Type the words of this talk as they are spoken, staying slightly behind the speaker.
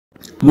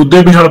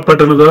ಮುದ್ದೇಬಿಹಾಳ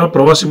ಪಟ್ಟಣದ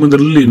ಪ್ರವಾಸಿ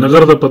ಮಂದಿರದಲ್ಲಿ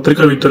ನಗರದ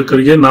ಪತ್ರಿಕಾ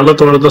ವಿತರಕರಿಗೆ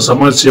ನಾಲತವಾಡದ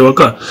ಸಮಾಜ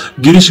ಸೇವಕ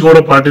ಗಿರೀಶ್ ಗೌಡ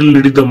ಪಾಟೀಲ್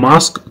ನೀಡಿದ್ದ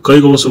ಮಾಸ್ಕ್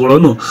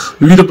ಕೈಗವಸುಗಳನ್ನು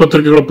ವಿವಿಧ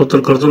ಪತ್ರಿಕೆಗಳ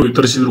ಪತ್ರಕರ್ತರು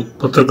ವಿತರಿಸಿದರು.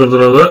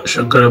 ಪತ್ರಕರ್ತರಾದ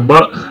ಶಂಕರ್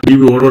ಹೆಬ್ಬಾಳ್,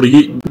 ಡಿವಿ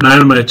ಓಡೋಡಗಿ,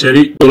 ನಾಯನ್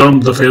ಮ್ಯಾಚೇರಿ, ಗುಲಾಂ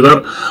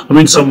ದಫೇದಾರ್,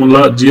 ಅಮೀನ್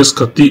ಸಾಮುಲ್ಲಾ, ಜಿಎಸ್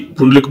ಕತ್ತಿ,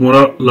 ಪುಂಡ್ಲಿಕ್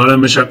ಮೊರಾ, ಲಾಳೆ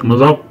ಮೆಶಾಕ್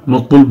ನದಾಫ್,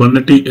 ಮಕ್ಬೂಲ್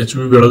ಬನ್ನಟ್ಟಿ,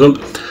 ಎಚ್ಬಿ ಬೆಳಗಲ್,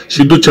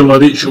 ಸಿದ್ದು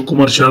ಚಲ್ವಾದಿ,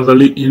 ಶಿವಕುಮಾರ್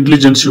ಶಾರದಳ್ಳಿ,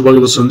 ಇಂಟೆಲಿಜೆನ್ಸ್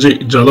ವಿಭಾಗದ ಸಂಜಯ್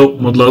ಜಾಧವ್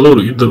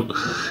ಮೊದಲಾದವರು ಇದ್ದರು.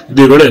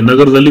 ಇದೇ ವೇಳೆ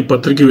ನಗರದಲ್ಲಿ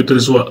ಪತ್ರಿಕೆ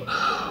ವಿತರಿಸುವ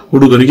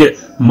ಹುಡುಗರಿಗೆ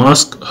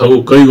ಮಾಸ್ಕ್ ಹಾಗೂ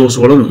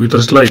ಕೈಗವಸುಗಳನ್ನು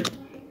ವಿತರಿಸಲಾಯಿತು.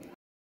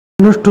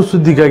 ಇನ್ನಷ್ಟು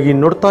ಸುದ್ದಿಗಾಗಿ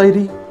ನೋಡ್ತಾ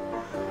ಇರಿ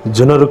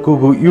ಜನರ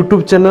ಕೂಗು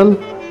ಯೂಟ್ಯೂಬ್ ಚಾನಲ್.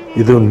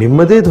 ಇದು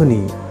ನಿಮ್ಮದೇ ಧ್ವನಿ.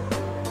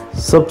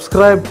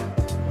 ಸಬ್ಸ್ಕ್ರೈಬ್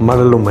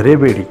ಮಾಡಲು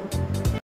ಮರೆಯಬೇಡಿ.